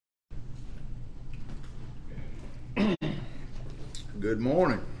Good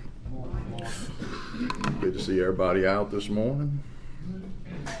morning. Good to see everybody out this morning.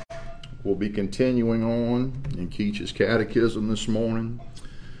 We'll be continuing on in Keach's Catechism this morning.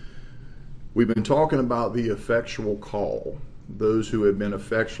 We've been talking about the effectual call, those who have been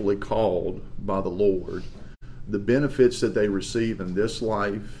effectually called by the Lord, the benefits that they receive in this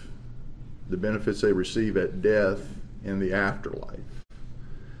life, the benefits they receive at death and the afterlife.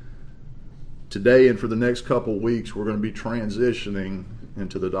 Today and for the next couple weeks, we're going to be transitioning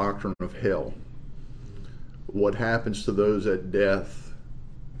into the doctrine of hell. What happens to those at death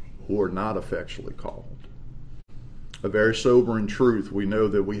who are not effectually called? A very sobering truth. We know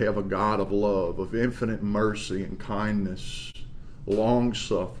that we have a God of love, of infinite mercy and kindness,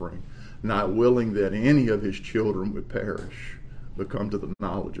 long-suffering, not willing that any of his children would perish, but come to the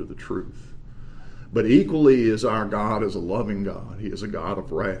knowledge of the truth. But equally is our God as a loving God. He is a God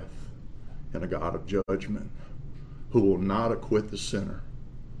of wrath and a God of judgment who will not acquit the sinner.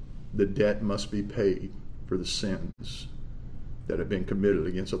 The debt must be paid for the sins that have been committed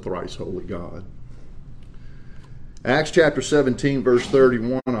against a thrice holy God. Acts chapter 17, verse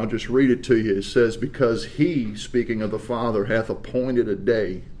 31, I'll just read it to you. It says, "Because he," speaking of the Father, "hath appointed a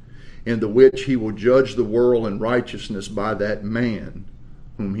day in the which he will judge the world in righteousness by that man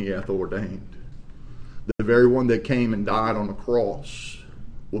whom he hath ordained." The very one that came and died on the cross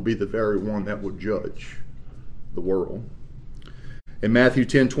will be the very one that will judge the world. In Matthew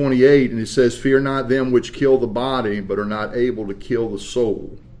 10:28, and it says, "Fear not them which kill the body, but are not able to kill the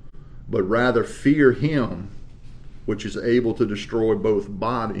soul, but rather fear him which is able to destroy both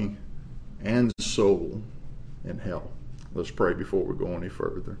body and soul in hell." Let's pray before we go any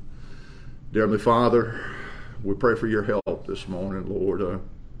further. Dear Heavenly Father, we pray for your help this morning, Lord.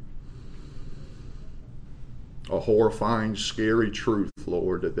 A horrifying, scary truth,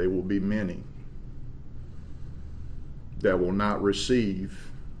 Lord, that there will be many that will not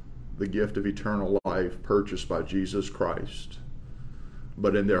receive the gift of eternal life purchased by Jesus Christ,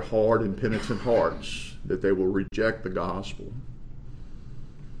 but in their hard and penitent hearts that they will reject the gospel,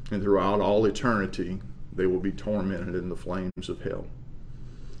 and throughout all eternity they will be tormented in the flames of hell.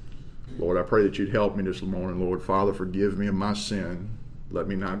 Lord, I pray that you'd help me this morning, Lord. Father, forgive me of my sin. Let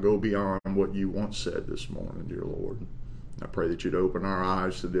me not go beyond what you once said this morning, dear Lord. I pray that you'd open our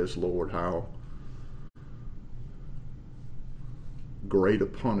eyes to this, Lord, how great a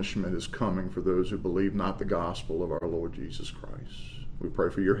punishment is coming for those who believe not the gospel of our Lord Jesus Christ. We pray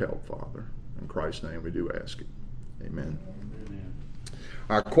for your help, Father. In Christ's name we do ask it. Amen. Amen.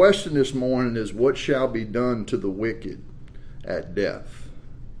 Our question this morning is, what shall be done to the wicked at death?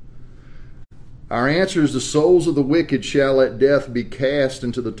 Our answer is, the souls of the wicked shall at death be cast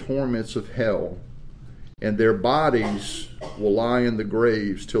into the torments of hell, and their bodies will lie in the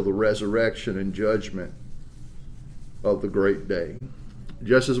graves till the resurrection and judgment of the great day.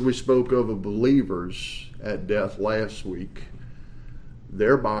 Just as we spoke of believers at death last week,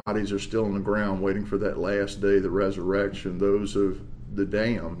 their bodies are still in the ground waiting for that last day, the resurrection. Those of the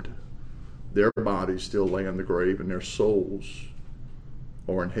damned, their bodies still lay in the grave, and their souls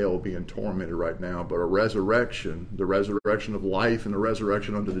are in hell being tormented right now. But a resurrection, the resurrection of life and the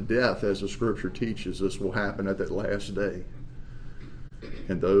resurrection unto the death, as the scripture teaches us, will happen at that last day.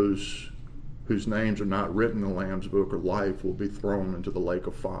 And those whose names are not written in the Lamb's book of life will be thrown into the lake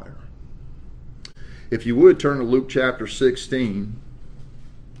of fire. If you would, turn to Luke chapter 16,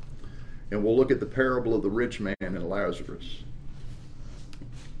 and we'll look at the parable of the rich man and Lazarus.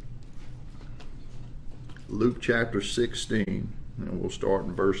 Luke chapter 16. And we'll start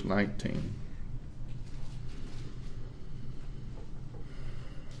in verse 19.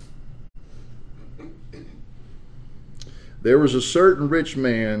 "There was a certain rich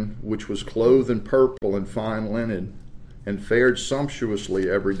man which was clothed in purple and fine linen, and fared sumptuously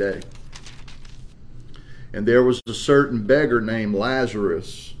every day. And there was a certain beggar named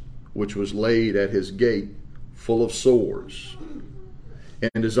Lazarus, which was laid at his gate, full of sores,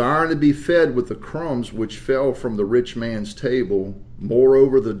 and desiring to be fed with the crumbs which fell from the rich man's table.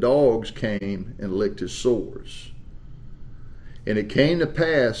 Moreover, the dogs came and licked his sores. And it came to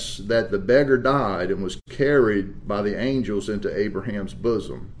pass that the beggar died and was carried by the angels into Abraham's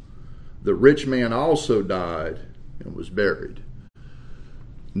bosom. The rich man also died and was buried."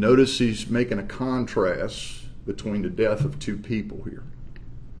 Notice he's making a contrast between the death of two people here.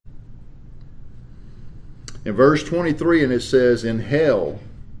 In verse 23, and it says, "In hell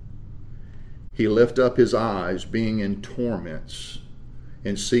he lift up his eyes, being in torments,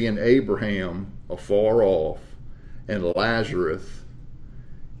 and seeing Abraham afar off, and Lazarus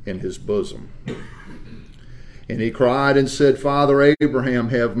in his bosom." And he cried and said, Father Abraham,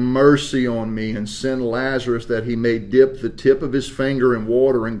 have mercy on me, and send Lazarus that he may dip the tip of his finger in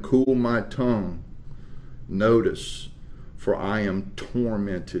water and cool my tongue. Notice, for I am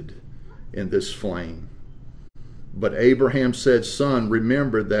tormented in this flame. But Abraham said, Son,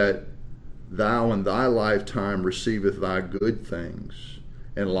 remember that thou in thy lifetime receiveth thy good things,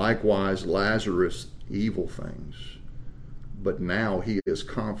 and likewise Lazarus evil things. But now he is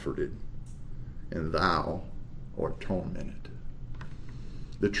comforted, and thou art tormented.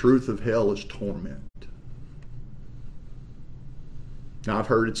 The truth of hell is torment. Now, I've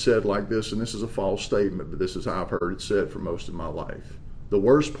heard it said like this, and this is a false statement, but this is how I've heard it said for most of my life. The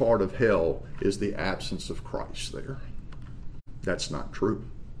worst part of hell is the absence of Christ there. That's not true.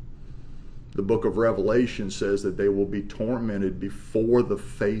 The book of Revelation says that they will be tormented before the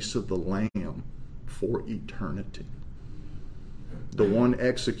face of the Lamb for eternity. The one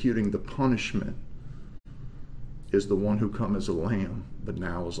executing the punishment is the one who come as a lamb, but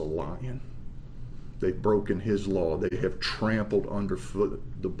now as a lion. They've broken his law. They have trampled underfoot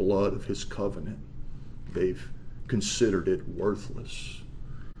the blood of his covenant. They've considered it worthless.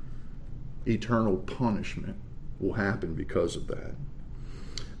 Eternal punishment will happen because of that.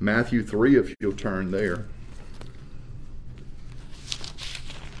 Matthew 3, if you'll turn there.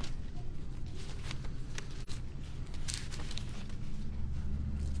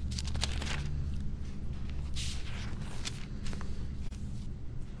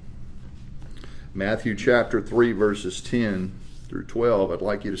 Matthew chapter 3, verses 10 through 12. I'd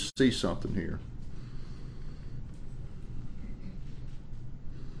like you to see something here.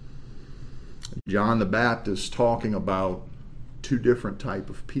 John the Baptist talking about two different type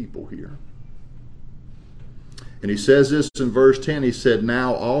of people here. And he says this in verse 10. He said,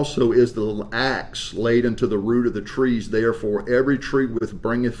 Now also is the axe laid unto the root of the trees. Therefore every tree which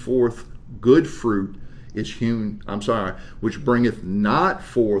bringeth forth good fruit is which bringeth not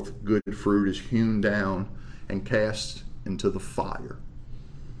forth good fruit is hewn down and cast into the fire.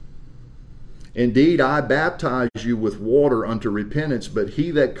 Indeed, I baptize you with water unto repentance, but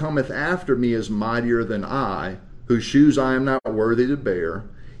he that cometh after me is mightier than I, whose shoes I am not worthy to bear.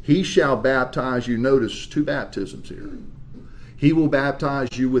 He shall baptize you. Notice two baptisms here. He will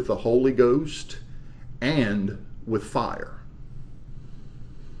baptize you with the Holy Ghost and with fire.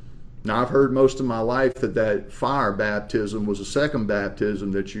 Now, I've heard most of my life that fire baptism was a second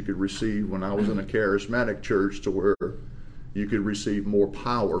baptism that you could receive when I was in a charismatic church, to where you could receive more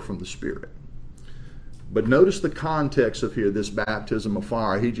power from the Spirit. But notice the context of here, this baptism of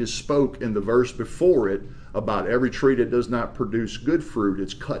fire. He just spoke in the verse before it about every tree that does not produce good fruit,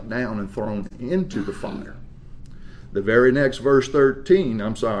 it's cut down and thrown into the fire. The very next verse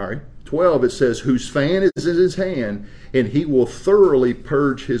 12, it says, Whose fan is in his hand, and he will thoroughly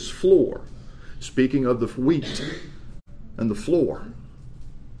purge his floor. Speaking of the wheat and the floor,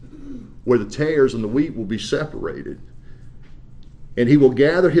 where the tares and the wheat will be separated. And he will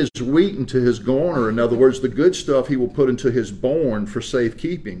gather his wheat into his garner. In other words, the good stuff he will put into his barn for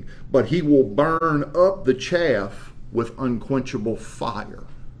safekeeping. But he will burn up the chaff with unquenchable fire.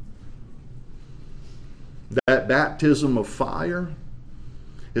 That baptism of fire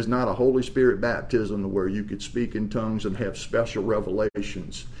is not a Holy Spirit baptism where you could speak in tongues and have special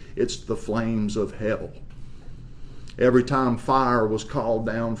revelations. It's the flames of hell. Every time fire was called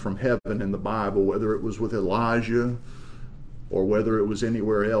down from heaven in the Bible, whether it was with Elijah or whether it was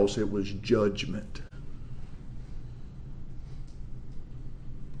anywhere else, it was judgment.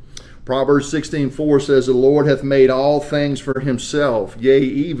 Proverbs 16:4 says, The Lord hath made all things for himself, yea,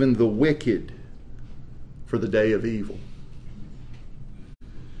 even the wicked for the day of evil.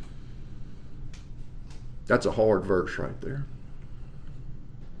 That's a hard verse right there.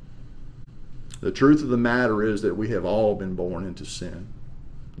 The truth of the matter is that we have all been born into sin.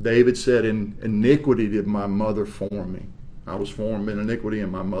 David said, In iniquity did my mother form me. I was formed in iniquity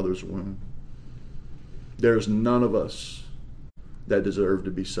in my mother's womb. There's none of us that deserve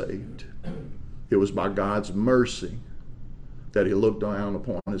to be saved. It was by God's mercy that he looked down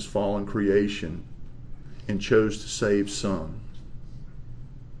upon his fallen creation and chose to save some.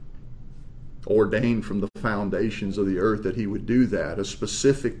 Ordained from the foundations of the earth that he would do that. A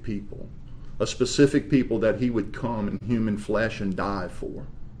specific people that he would come in human flesh and die for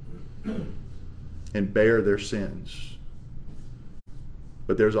and bear their sins.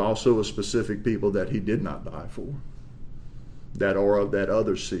 But there's also a specific people that he did not die for, that are of that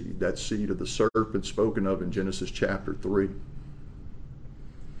other seed, that seed of the serpent spoken of in Genesis chapter 3.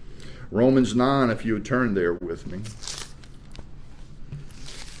 Romans 9, if you would turn there with me.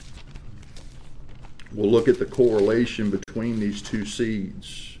 We'll look at the correlation between these two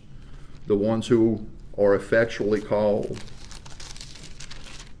seeds. The ones who are effectually called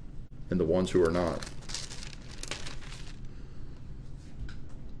and the ones who are not.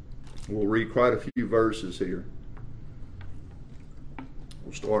 We'll read quite a few verses here.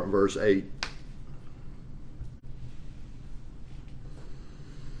 We'll start in verse 8.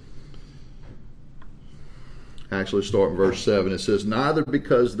 Actually, start in verse 7. It says, "Neither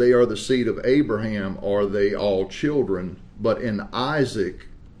because they are the seed of Abraham are they all children, but in Isaac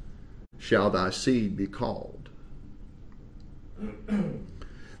shall thy seed be called.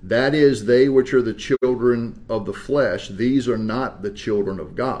 That is, they which are the children of the flesh, these are not the children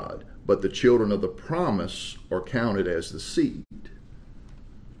of God, but the children of the promise are counted as the seed."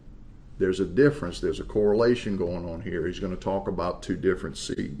 There's a difference. There's a correlation going on here. He's going to talk about two different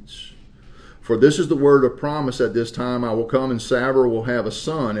seeds. "For this is the word of promise, at this time I will come, and Sarah will have a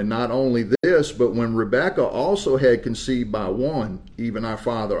son. And not only this, but when Rebekah also had conceived by one, even our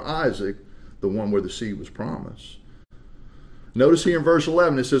father Isaac," the one where the seed was promised. Notice here in verse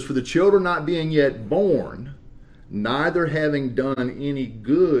 11, it says, "For the children not being yet born, neither having done any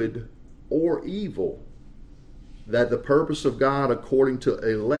good or evil, that the purpose of God according to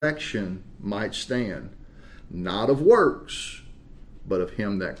election might stand, not of works, but of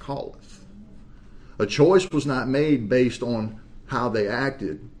him that calleth." A choice was not made based on how they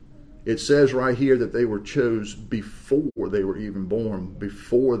acted. It says right here that they were chose before they were even born,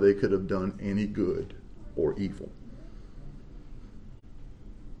 before they could have done any good or evil.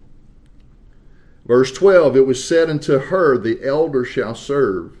 Verse 12, "It was said unto her, the elder shall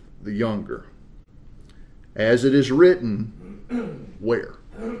serve the younger. As it is written," where?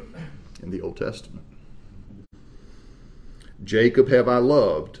 In the Old Testament. "Jacob have I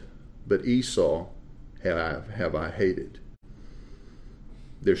loved, but Esau have I hated."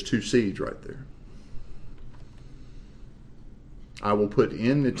 There's two seeds right there. "I will put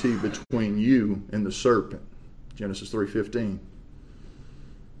enmity between you and the serpent." Genesis 3:15.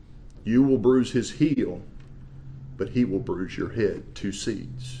 "You will bruise his heel, but he will bruise your head." Two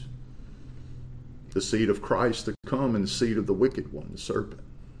seeds. The seed of Christ to come and the seed of the wicked one, the serpent.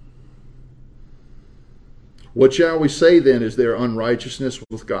 "What shall we say then? Is there unrighteousness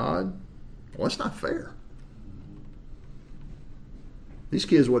with God?" Well, that's not fair. These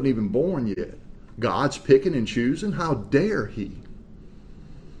kids wasn't even born yet. God's picking and choosing? How dare he?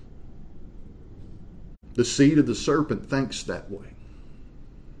 The seed of the serpent thinks that way.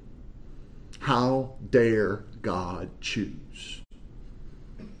 How dare God choose?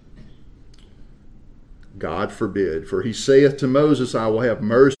 God forbid. "For he saith to Moses, I will have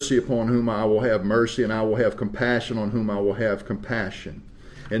mercy upon whom I will have mercy, and I will have compassion on whom I will have compassion."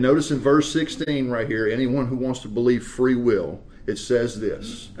 And notice in verse 16 right here, anyone who wants to believe free will, it says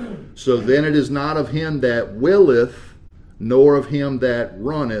this, "So then it is not of him that willeth, nor of him that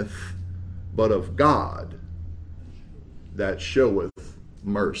runneth, but of God that showeth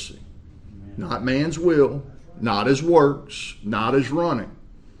mercy." Not man's will, not his works, not his running.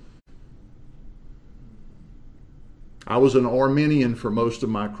 I was an Arminian for most of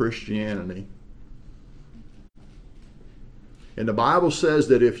my Christianity. And the Bible says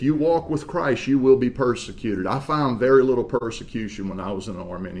that if you walk with Christ, you will be persecuted. I found very little persecution when I was in an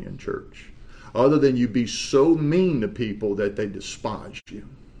Arminian church, other than you be so mean to people that they despise you.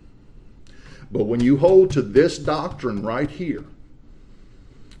 But when you hold to this doctrine right here,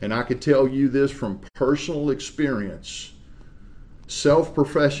 and I can tell you this from personal experience,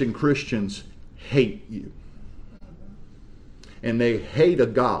 self-professing Christians hate you. And they hate a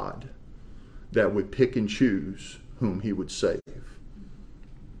God that would pick and choose whom he would save.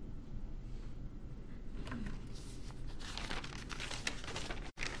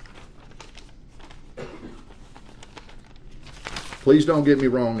 Please don't get me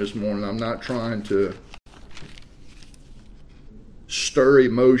wrong this morning. I'm not trying to stir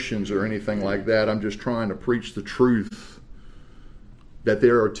emotions or anything like that. I'm just trying to preach the truth that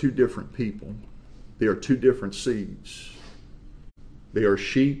there are two different people. There are two different seeds. They are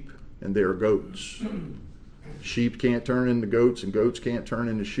sheep and they are goats. Sheep can't turn into goats and goats can't turn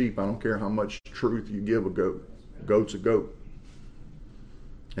into sheep. I don't care how much truth you give a goat. A goat's a goat.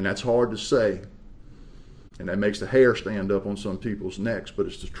 And that's hard to say. And that makes the hair stand up on some people's necks, but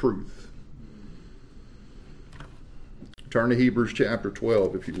it's the truth. Turn to Hebrews chapter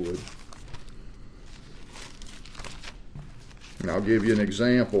 12, if you would. And I'll give you an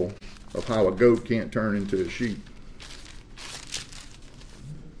example of how a goat can't turn into a sheep.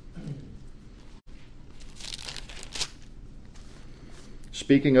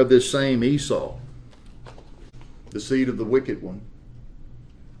 Speaking of this same Esau, the seed of the wicked one.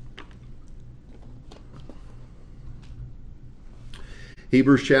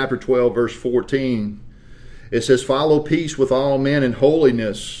 Hebrews chapter 12, verse 14, it says, "Follow peace with all men and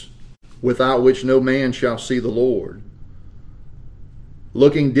holiness, without which no man shall see the Lord.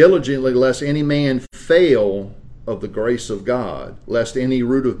 Looking diligently lest any man fail of the grace of God, lest any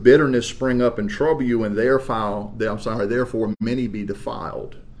root of bitterness spring up and trouble you, and therefore many be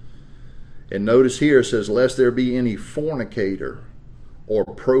defiled." And notice here it says, "Lest there be any fornicator or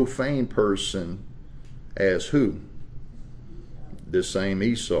profane person," as who? This same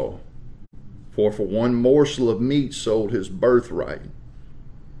Esau. For one morsel of meat sold his birthright."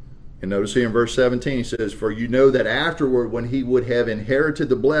 And notice here in verse 17 he says, "For you know that afterward, when he would have inherited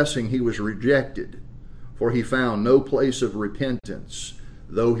the blessing, he was rejected. For he found no place of repentance,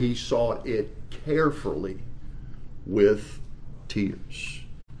 though he sought it carefully with tears."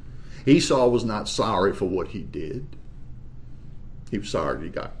 Esau was not sorry for what he did. He was sorry that he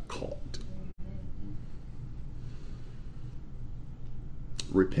got caught.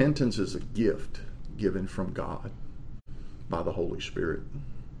 Repentance is a gift given from God by the Holy Spirit.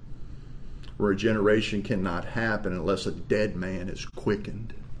 Regeneration cannot happen unless a dead man is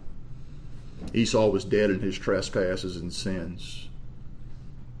quickened. Esau was dead in his trespasses and sins.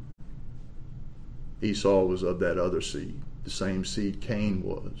 Esau was of that other seed, the same seed Cain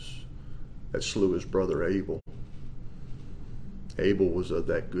was, that slew his brother Abel. Abel was of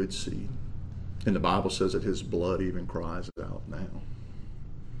that good seed. And the Bible says that his blood even cries out now.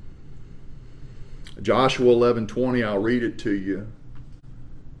 Joshua 11:20, I'll read it to you.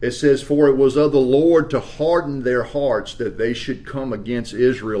 It says, "For it was of the Lord to harden their hearts, that they should come against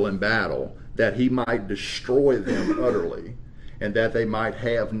Israel in battle, that he might destroy them utterly, and that they might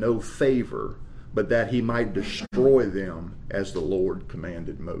have no favor, but that he might destroy them as the Lord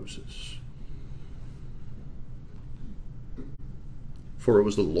commanded Moses." For it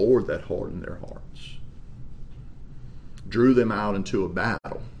was the Lord that hardened their hearts, drew them out into a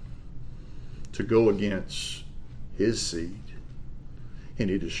battle to go against his seed, and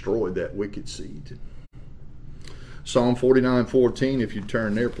he destroyed that wicked seed. Psalm 49:14, if you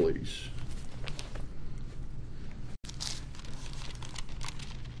turn there, please.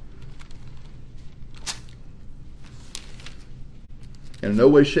 And in no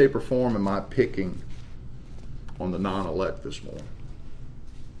way, shape, or form am I picking on the non-elect this morning.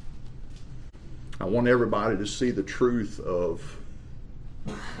 I want everybody to see the truth of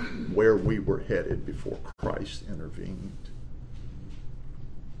where we were headed before Christ intervened,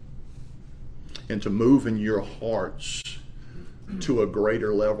 and to move in your hearts to a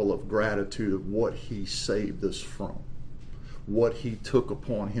greater level of gratitude of what he saved us from, what he took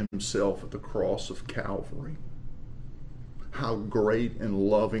upon himself at the cross of Calvary. How great and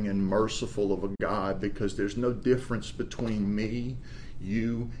loving and merciful of a God, because there's no difference between me,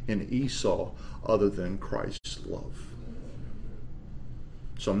 you, and Esau other than Christ's love.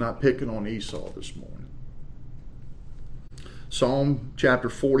 So I'm not picking on Esau this morning. Psalm chapter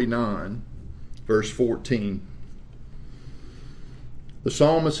 49, verse 14. The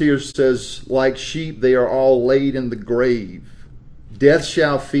psalmist here says, "Like sheep they are all laid in the grave. Death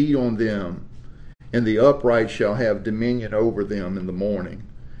shall feed on them, and the upright shall have dominion over them in the morning.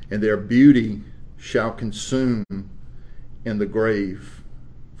 And their beauty shall consume in the grave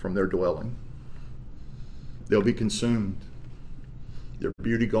from their dwelling." They'll be consumed. Their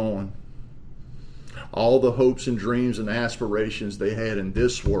beauty gone. All the hopes and dreams and aspirations they had in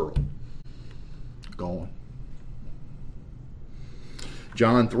this world, gone.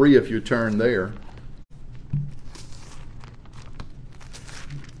 John 3, if you turn there.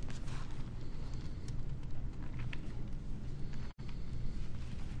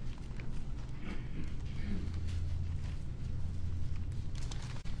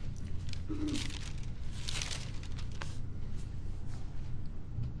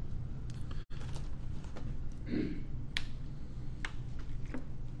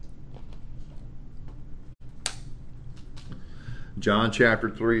 John chapter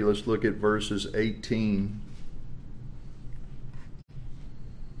 3, let's look at verses 18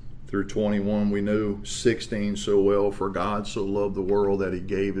 through 21. We know 16 so well. "For God so loved the world that he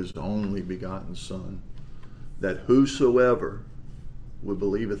gave his only begotten Son, that whosoever would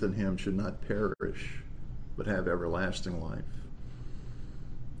believeth in him should not perish, but have everlasting life."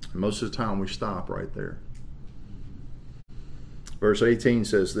 And most of the time we stop right there. Verse 18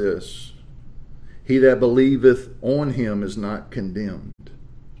 says this, "He that believeth on him is not condemned,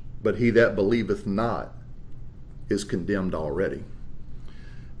 but he that believeth not is condemned already,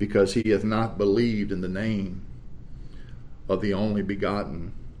 because he hath not believed in the name of the only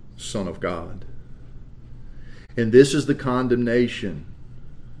begotten Son of God. And this is the condemnation,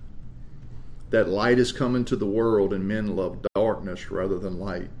 that light is come into the world, and men love darkness darkness rather than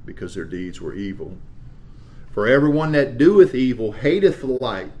light, because their deeds were evil. For everyone that doeth evil hateth the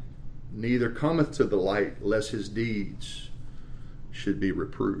light, neither cometh to the light, lest his deeds should be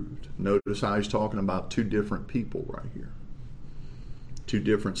reproved. Notice how he's talking about two different people right here. Two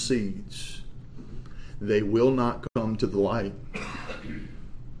different seeds. They will not come to the light.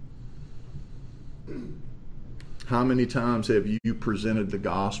 How many times have you presented the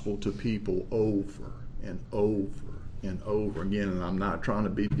gospel to people over and over and over again? And I'm not trying to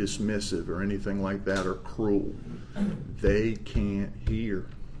be dismissive or anything like that or cruel. They can't hear.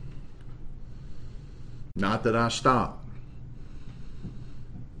 Not that I stop.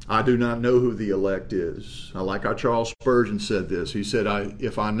 I do not know who the elect is. I like how Charles Spurgeon said this. He said,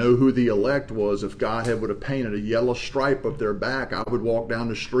 if I know who the elect was, if God would have painted a yellow stripe up their back, I would walk down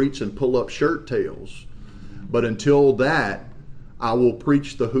the streets and pull up shirt tails. But until that, I will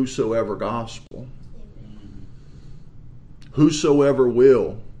preach the whosoever gospel. Whosoever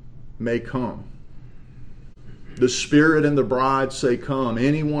will may come. The Spirit and the bride say, come.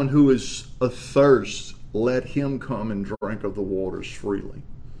 Anyone who is athirst, let him come and drink of the waters freely.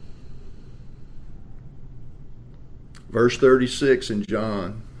 Verse 36 in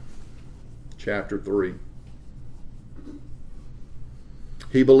John chapter 3.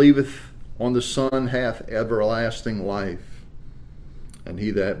 He believeth on the Son hath everlasting life, and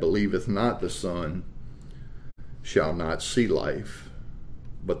he that believeth not the Son shall not see life,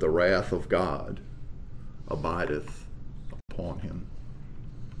 but the wrath of God abideth upon him.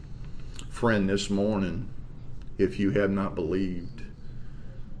 Friend, this morning, if you have not believed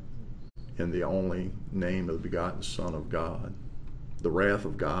in the only name of the begotten Son of God, the wrath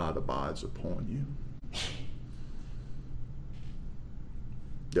of God abides upon you.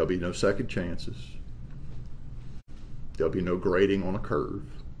 There'll be no second chances. There'll be no grading on a curve.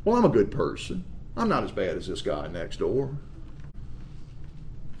 Well, I'm a good person. I'm not as bad as this guy next door.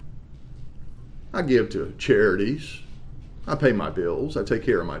 I give to charities. I pay my bills. I take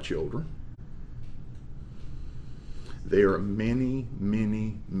care of my children. There are many,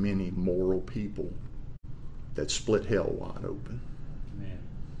 many, many moral people that split hell wide open. Amen.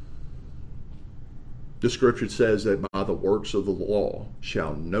 The Scripture says that by the works of the law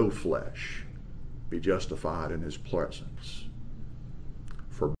shall no flesh be justified in his presence.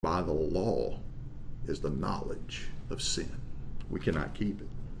 For by the law is the knowledge of sin. We cannot keep it.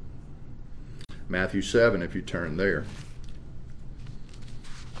 Matthew 7, if you turn there.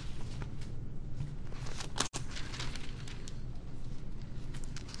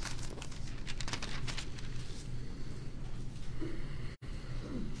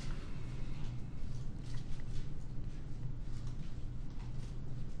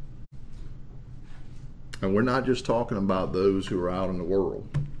 And we're not just talking about those who are out in the world.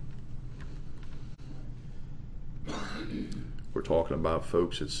 We're talking about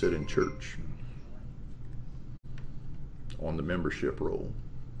folks that sit in church on the membership roll.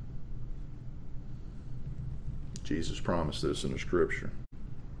 Jesus promised this in the Scripture.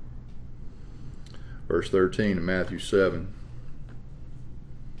 Verse 13 in Matthew 7.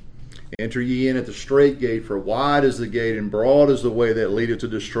 Enter ye in at the strait gate, for wide is the gate, and broad is the way that leadeth to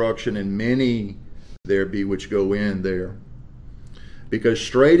destruction, and many there be which go in there. Because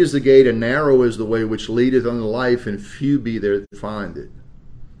strait is the gate, and narrow is the way which leadeth unto life, and few be there that find it.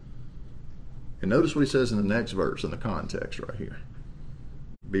 And notice what he says in the next verse, in the context right here.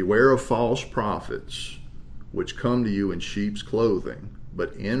 Beware of false prophets, which come to you in sheep's clothing,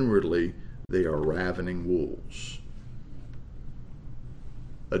 but inwardly they are ravening wolves.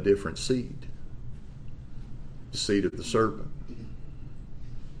 A different seed. The seed of the serpent.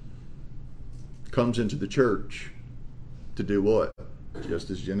 Comes into the church to do what? Just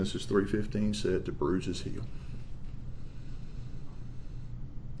as Genesis 3:15 said, to bruise his heel.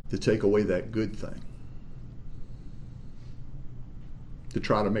 To take away that good thing. To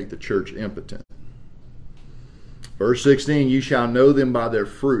try to make the church impotent. Verse 16, you shall know them by their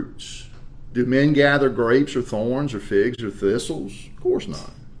fruits. Do men gather grapes or thorns or figs or thistles? Of course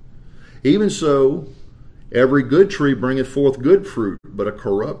not. Even so, every good tree bringeth forth good fruit, but a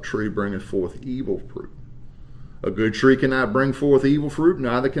corrupt tree bringeth forth evil fruit. A good tree cannot bring forth evil fruit,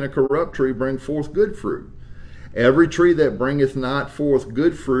 neither can a corrupt tree bring forth good fruit. Every tree that bringeth not forth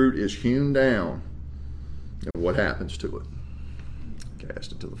good fruit is hewn down. And what happens to it?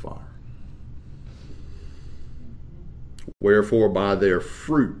 Cast into the fire. Wherefore by their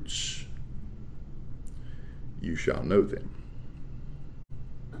fruits you shall know them.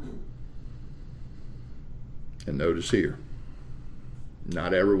 And notice here,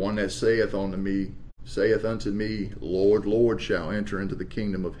 not everyone that saith unto me, Lord, Lord, shall enter into the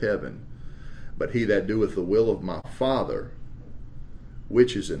kingdom of heaven, but he that doeth the will of my Father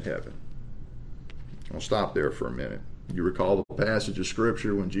which is in heaven. I'll stop there for a minute. You recall the passage of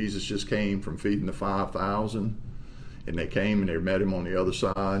Scripture when Jesus just came from feeding the 5,000, and they came and they met him on the other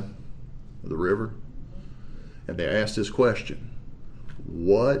side of the river, and they asked this question: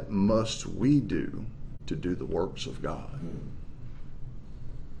 what must we do to do the works of God?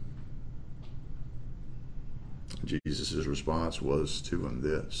 Jesus' response was to him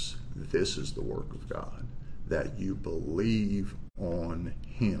this: this is the work of God, that you believe on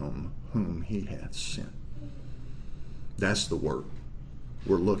him whom he hath sent. That's the work.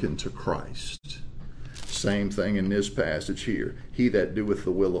 We're looking to Christ. Same thing in this passage here. He that doeth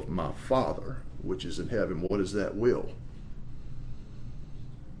the will of my Father, which is in heaven. What is that will?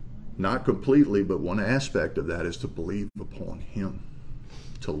 Not completely, but one aspect of that is to believe upon him,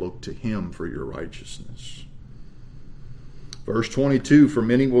 to look to him for your righteousness. Verse 22, for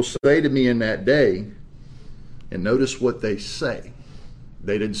many will say to me in that day, and notice what they say.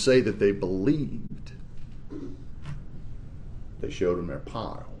 They didn't say that they believed. They showed him their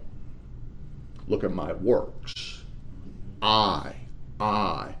pile. Look at my works. I.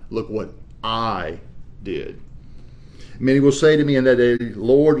 Look what I did. Many will say to me in that day,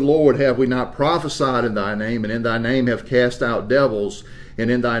 Lord, Lord, have we not prophesied in thy name, and in thy name have cast out devils,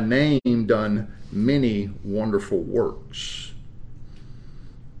 and in thy name done many wonderful works?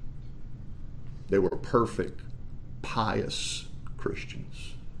 They were perfect, pious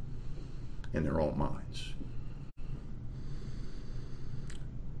Christians in their own minds.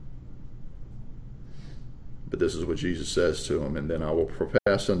 But this is what Jesus says to them: and then I will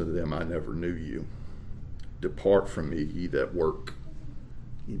profess unto them, I never knew you. Depart from me, ye that work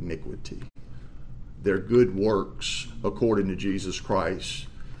iniquity. Their good works, according to Jesus Christ,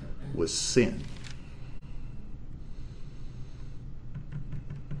 was sin.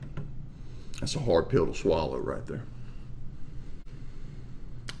 That's a hard pill to swallow right there.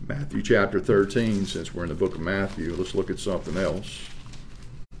 Matthew chapter 13, since we're in the book of Matthew, let's look at something else.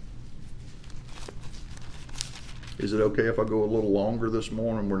 Is it okay if I go a little longer this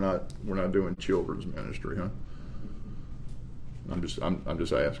morning? We're not doing children's ministry, huh? I'm just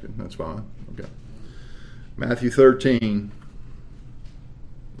asking. That's fine. Okay. Matthew 13.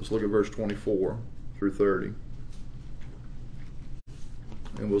 Let's look at verse 24 through 30.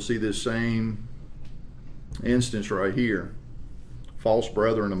 And we'll see this same instance right here. False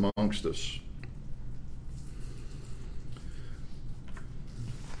brethren amongst us.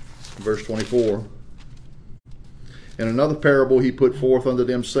 Verse 24. And another parable he put forth unto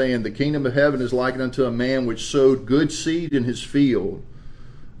them, saying, the kingdom of heaven is likened unto a man which sowed good seed in his field.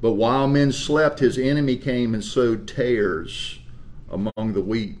 But while men slept, his enemy came and sowed tares among the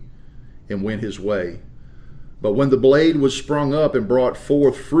wheat, and went his way. But when the blade was sprung up and brought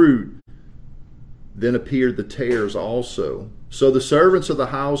forth fruit, then appeared the tares also. So the servants of the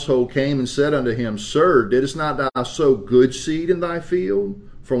household came and said unto him, Sir, didst not thou sow good seed in thy field?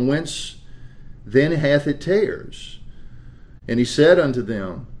 From whence then hath it tares? And he said unto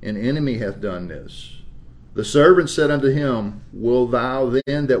them, An enemy hath done this. The servant said unto him, Will thou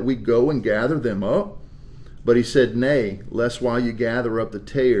then that we go and gather them up? But he said, Nay, lest while you gather up the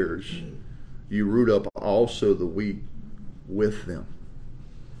tares, you root up also the wheat with them.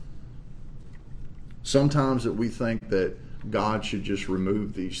 Sometimes that we think that God should just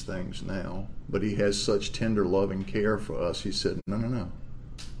remove these things now, but he has such tender loving care for us. He said, No.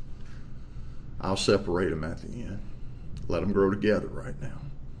 I'll separate them at the end. Let them grow together right now.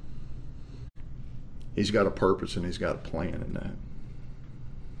 He's got a purpose and he's got a plan in that.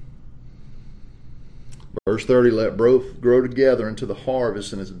 Verse 30, let both grow together into the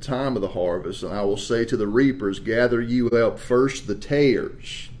harvest, and at the time of the harvest, and I will say to the reapers, gather you up first the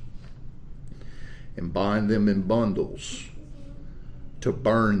tares, and bind them in bundles to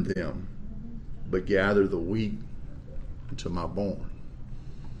burn them, but gather the wheat into my barn.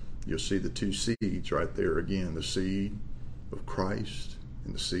 You'll see the two seeds right there again, the seed of Christ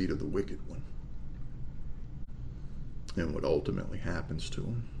and the seed of the wicked one. And what ultimately happens to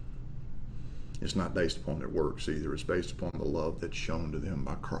them. It's not based upon their works either. It's based upon the love that's shown to them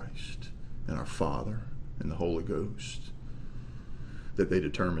by Christ and our Father and the Holy Ghost that they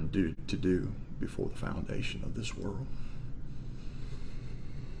determined to do before the foundation of this world.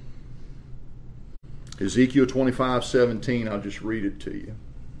 Ezekiel 25:17, I'll just read it to you.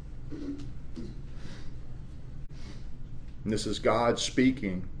 And this is God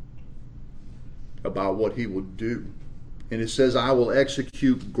speaking about what he will do. And it says, I will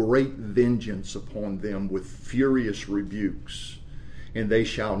execute great vengeance upon them with furious rebukes. And they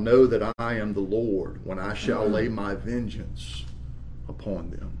shall know that I am the Lord when I shall lay my vengeance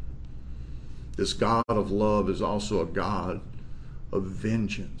upon them. This God of love is also a God of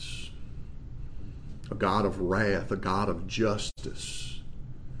vengeance, a God of wrath, a God of justice.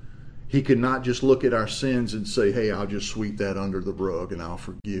 He could not just look at our sins and say, hey, I'll just sweep that under the rug and I'll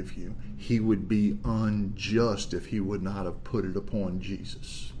forgive you. He would be unjust if he would not have put it upon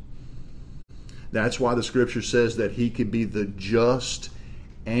Jesus. That's why the scripture says that he could be the just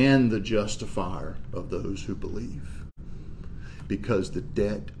and the justifier of those who believe. Because the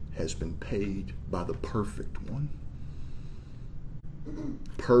debt has been paid by the perfect one.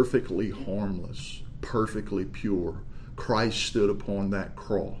 Perfectly harmless, perfectly pure. Christ stood upon that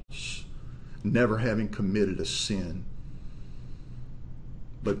cross, never having committed a sin.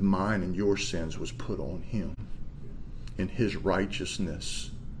 But mine and your sins was put on him. And his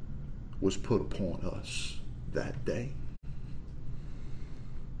righteousness was put upon us that day.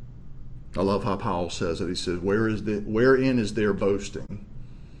 I love how Paul says it. He says, wherein is their boasting?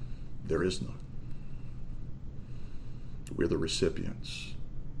 There is none. We're the recipients.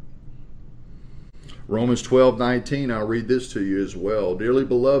 Romans 12:19, I'll read this to you as well. Dearly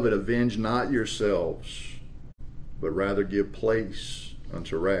beloved, avenge not yourselves, but rather give place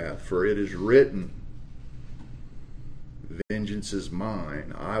unto wrath. For it is written, vengeance is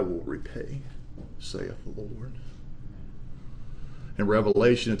mine, I will repay, saith the Lord. In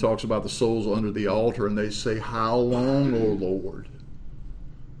Revelation, it talks about the souls under the altar, and they say, how long, O Lord,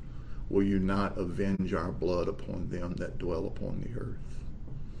 will you not avenge our blood upon them that dwell upon the earth?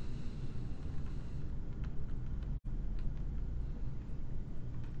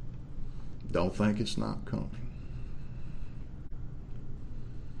 Don't think it's not coming.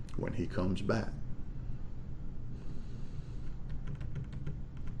 When he comes back,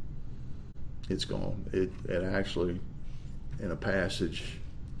 it's gone. It actually, in a passage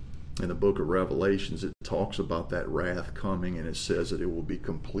in the book of Revelations, it talks about that wrath coming, and it says that it will be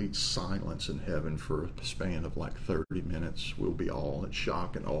complete silence in heaven for a span of like 30 minutes. We'll be all in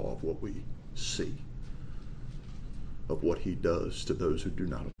shock and awe of what we see, of what he does to those who do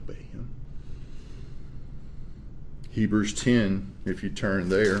not obey him. Hebrews 10, if you turn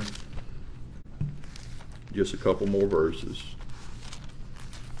there, just a couple more verses.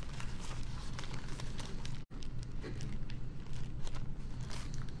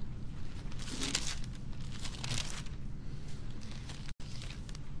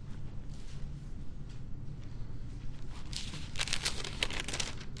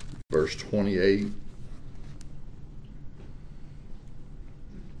 Verse 28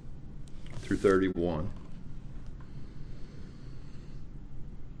 through 31.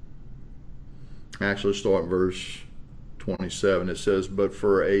 Actually, start verse 27. It says, but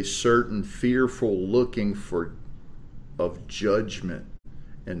for a certain fearful looking for of judgment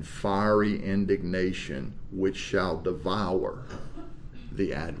and fiery indignation, which shall devour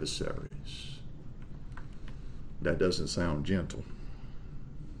the adversaries. That doesn't sound gentle.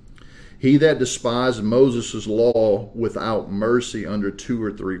 He that despised Moses' law without mercy under 2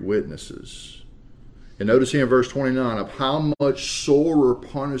 or 3 witnesses. And notice here in verse 29, of how much sorer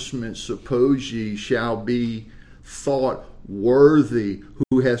punishment suppose ye shall be thought worthy,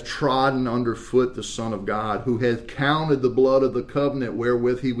 who hath trodden under foot the Son of God, who hath counted the blood of the covenant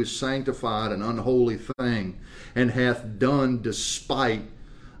wherewith he was sanctified an unholy thing, and hath done despite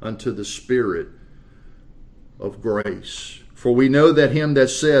unto the Spirit of grace. For we know that him that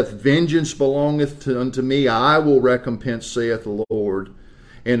saith, vengeance belongeth unto me, I will recompense, saith the Lord.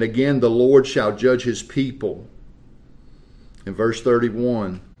 And again, the Lord shall judge his people. In verse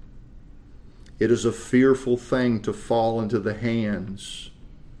 31, it is a fearful thing to fall into the hands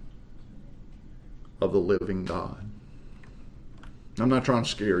of the living God. I'm not trying to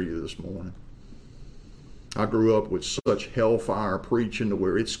scare you this morning. I grew up with such hellfire preaching to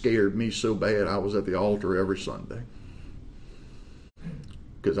where it scared me so bad I was at the altar every Sunday.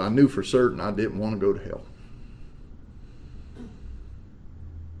 Because I knew for certain I didn't want to go to hell.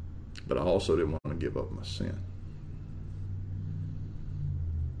 But I also didn't want to give up my sin.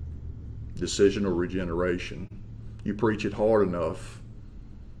 Decisional regeneration. You preach it hard enough,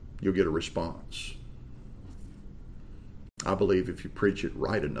 you'll get a response. I believe if you preach it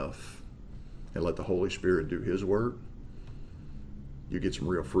right enough and let the Holy Spirit do his work, you get some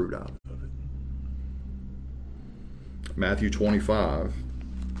real fruit out of it. Matthew 25.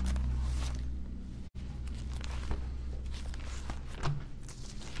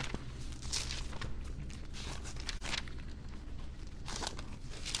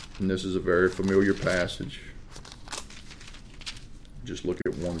 And this is a very familiar passage. Just look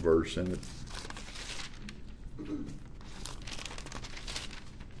at one verse in it.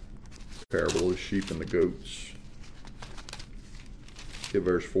 Parable of the sheep and the goats. Look at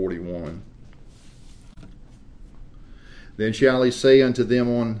verse 41. Then shall he say unto them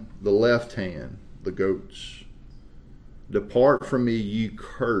on the left hand, the goats, Depart from me, ye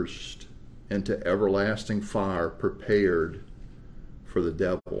cursed, into everlasting fire prepared for the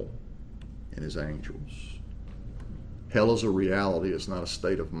devil and his angels. Hell is a reality. It's not a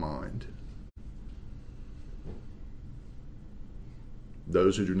state of mind.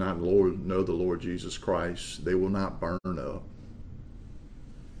 Those who do not know the Lord Jesus Christ, they will not burn up.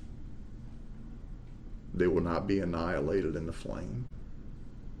 They will not be annihilated in the flame.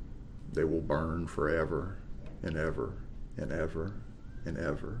 They will burn forever and ever and ever and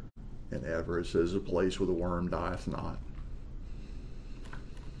ever and ever. It says, a place where the worm dieth not.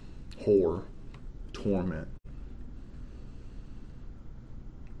 Horror, torment.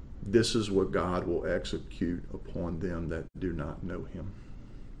 This is what God will execute upon them that do not know him.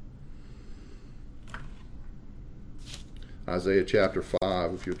 Isaiah chapter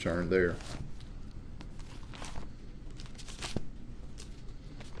 5, if you'll turn there.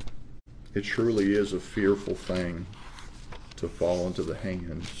 It truly is a fearful thing to fall into the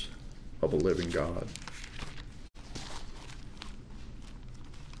hands of a living God.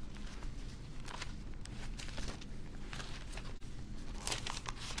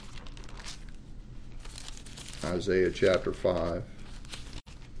 Isaiah chapter 5.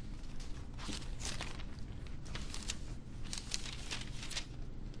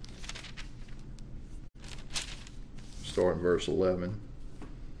 Start in verse 11.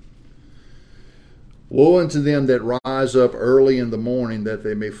 Woe unto them that rise up early in the morning, that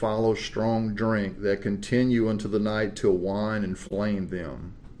they may follow strong drink, that continue unto the night till wine inflame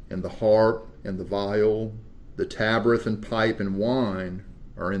them, and the harp and the viol, the tabret and pipe and wine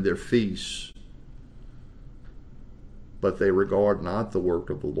are in their feasts. But they regard not the work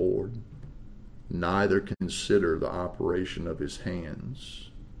of the Lord, neither consider the operation of his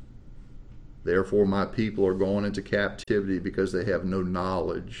hands. Therefore my people are gone into captivity, because they have no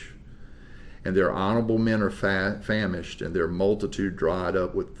knowledge. And their honorable men are famished, and their multitude dried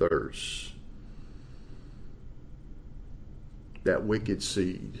up with thirst. That wicked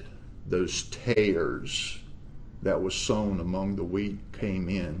seed, those tares that was sown among the wheat, came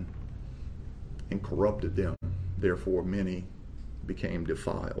in and corrupted them. Therefore many became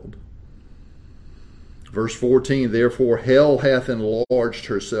defiled. Verse 14, Therefore hell hath enlarged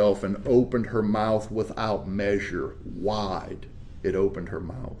herself, and opened her mouth without measure. Wide it opened her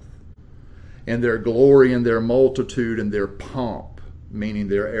mouth. And their glory and their multitude and their pomp, meaning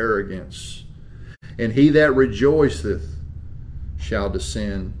their arrogance. And he that rejoiceth shall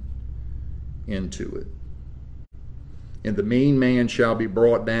descend into it. And the mean man shall be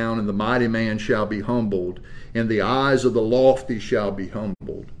brought down, and the mighty man shall be humbled, and the eyes of the lofty shall be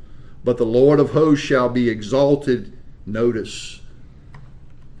humbled. But the Lord of hosts shall be exalted, notice,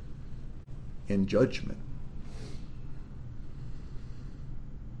 in judgment.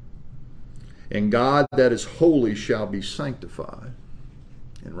 And God that is holy shall be sanctified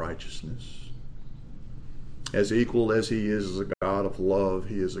in righteousness. As equal as he is a God of love,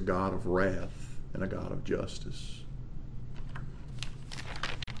 he is a God of wrath and a God of justice.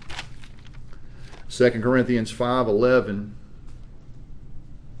 2 Corinthians 5:11.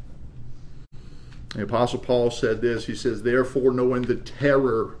 The Apostle Paul said this. He says, Therefore, knowing the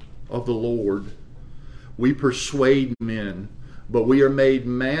terror of the Lord, we persuade men, but we are made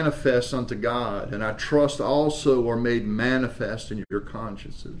manifest unto God, and I trust also are made manifest in your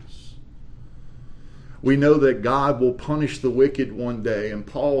consciences. We know that God will punish the wicked one day, and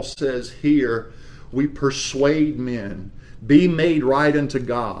Paul says here, we persuade men, be made right unto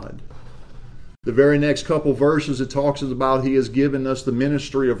God. The very next couple verses, it talks about he has given us the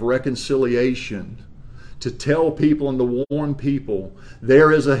ministry of reconciliation, to tell people and to warn people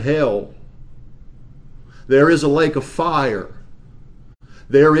there is a hell, there is a lake of fire.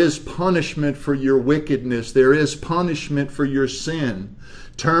 There is punishment for your wickedness. There is punishment for your sin.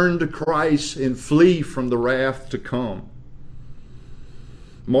 Turn to Christ and flee from the wrath to come.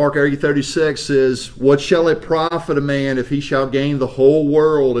 Mark 8:36 says, What shall it profit a man if he shall gain the whole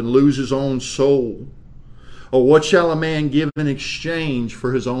world and lose his own soul? Or what shall a man give in exchange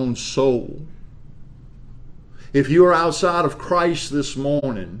for his own soul? If you are outside of Christ this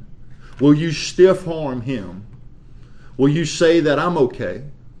morning, will you stiff arm him? Will you say that I'm okay?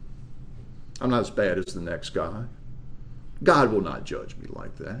 I'm not as bad as the next guy. God will not judge me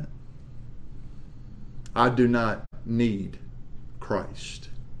like that. I do not need Christ.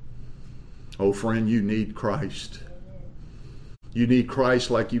 Oh, friend, you need Christ. You need Christ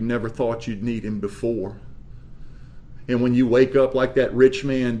like you never thought you'd need him before. And when you wake up like that rich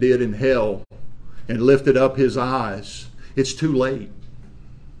man did in hell and lifted up his eyes, it's too late.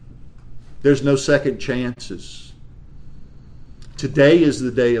 There's no second chances. Today is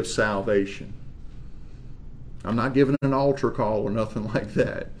the day of salvation. I'm not giving an altar call or nothing like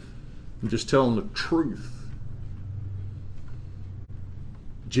that. I'm just telling the truth.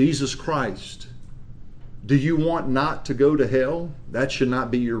 Jesus Christ. Do you want not to go to hell? That should not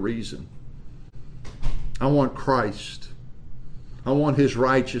be your reason. I want Christ. I want His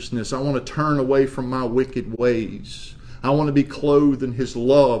righteousness. I want to turn away from my wicked ways. I want to be clothed in His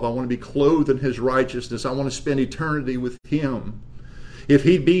love. I want to be clothed in His righteousness. I want to spend eternity with Him. If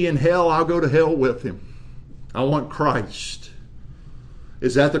He'd be in hell, I'll go to hell with Him. I want Christ.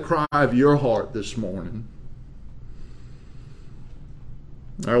 Is that the cry of your heart this morning?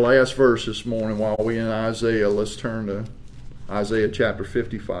 Our last verse this morning while we're in Isaiah, let's turn to Isaiah chapter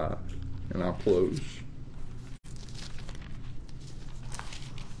 55, and I'll close.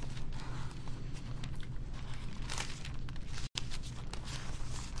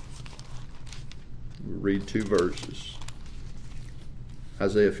 We'll read two verses.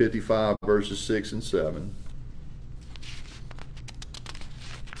 Isaiah 55, verses 6 and 7.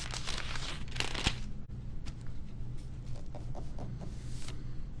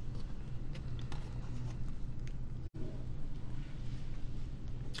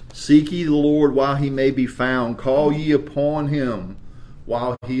 Seek ye the Lord while He may be found. Call ye upon Him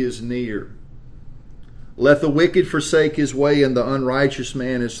while He is near. Let the wicked forsake his way, and the unrighteous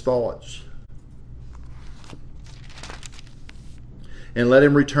man his thoughts. And let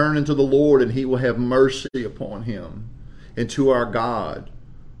him return unto the Lord, and He will have mercy upon him, and to our God,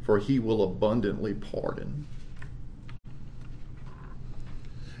 for He will abundantly pardon.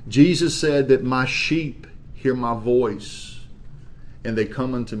 Jesus said that my sheep hear my voice, and they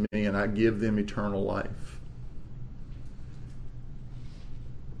come unto me, and I give them eternal life.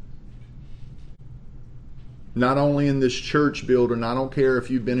 Not only in this church building, I don't care if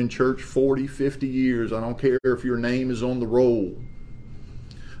you've been in church 40, 50 years. I don't care if your name is on the roll.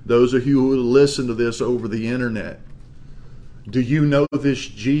 Those of you who listen to this over the internet, do you know this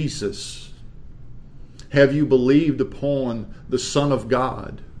Jesus? Have you believed upon the Son of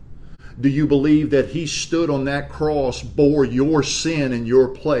God? Do you believe that He stood on that cross, bore your sin in your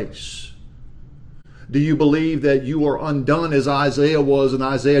place? Do you believe that you are undone as Isaiah was in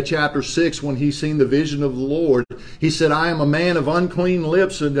Isaiah chapter 6 when he seen the vision of the Lord? He said, I am a man of unclean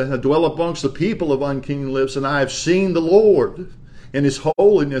lips, and I dwell amongst the people of unclean lips, and I have seen the Lord in His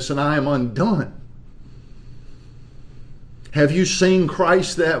holiness, and I am undone. Have you seen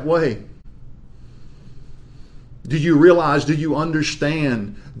Christ that way? Do you realize, do you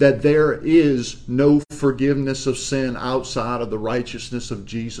understand that there is no forgiveness of sin outside of the righteousness of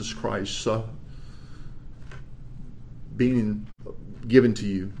Jesus Christ being given to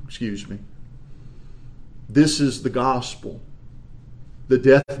you? This is the gospel. The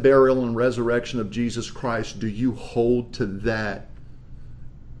death, burial, and resurrection of Jesus Christ. Do you hold to that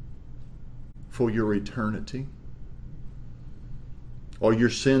for your eternity? Are your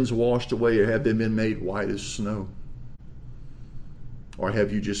sins washed away, or have they been made white as snow? Or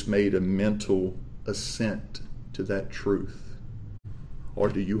have you just made a mental assent to that truth? Or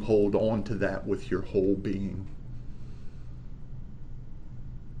do you hold on to that with your whole being?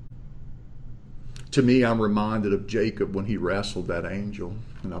 To me, I'm reminded of Jacob when he wrestled that angel.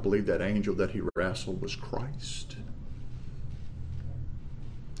 And I believe that angel that he wrestled was Christ.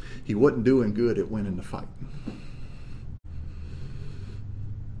 He wasn't doing good at winning the fight.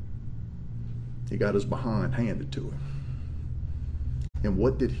 He got his behind handed to him. And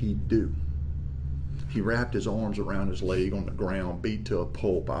what did he do? He wrapped his arms around his leg on the ground, beat to a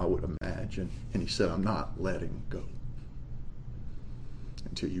pulp, I would imagine. And he said, I'm not letting go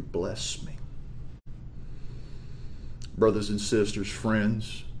until you bless me. Brothers and sisters,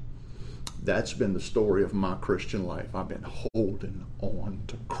 friends, that's been the story of my Christian life. I've been holding on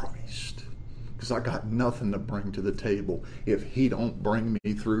to Christ because I got nothing to bring to the table. If He don't bring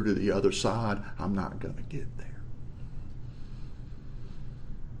me through to the other side, I'm not going to get there.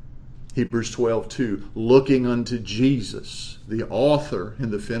 Hebrews 12:2, looking unto Jesus, the author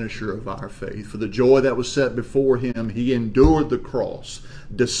and the finisher of our faith. For the joy that was set before Him, He endured the cross,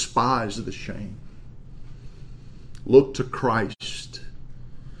 despised the shame. Look to Christ.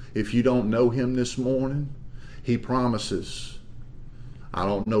 If you don't know Him this morning, He promises, I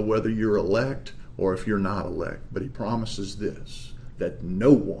don't know whether you're elect or if you're not elect, but He promises this, that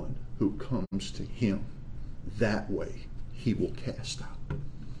no one who comes to Him that way He will cast out.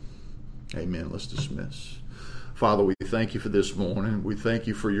 Amen. Let's dismiss. Father, we thank You for this morning. We thank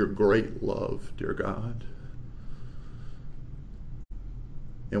You for Your great love, dear God.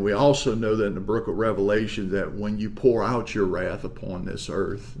 And we also know that in the book of Revelation that when you pour out your wrath upon this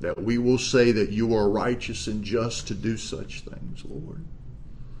earth, that we will say that you are righteous and just to do such things, Lord.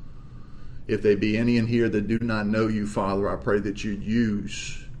 If there be any in here that do not know you, Father, I pray that you'd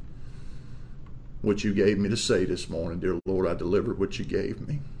use what you gave me to say this morning. Dear Lord, I delivered what you gave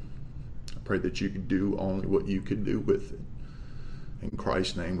me. I pray that you could do only what you could do with it. In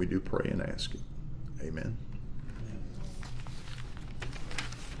Christ's name we do pray and ask it. Amen.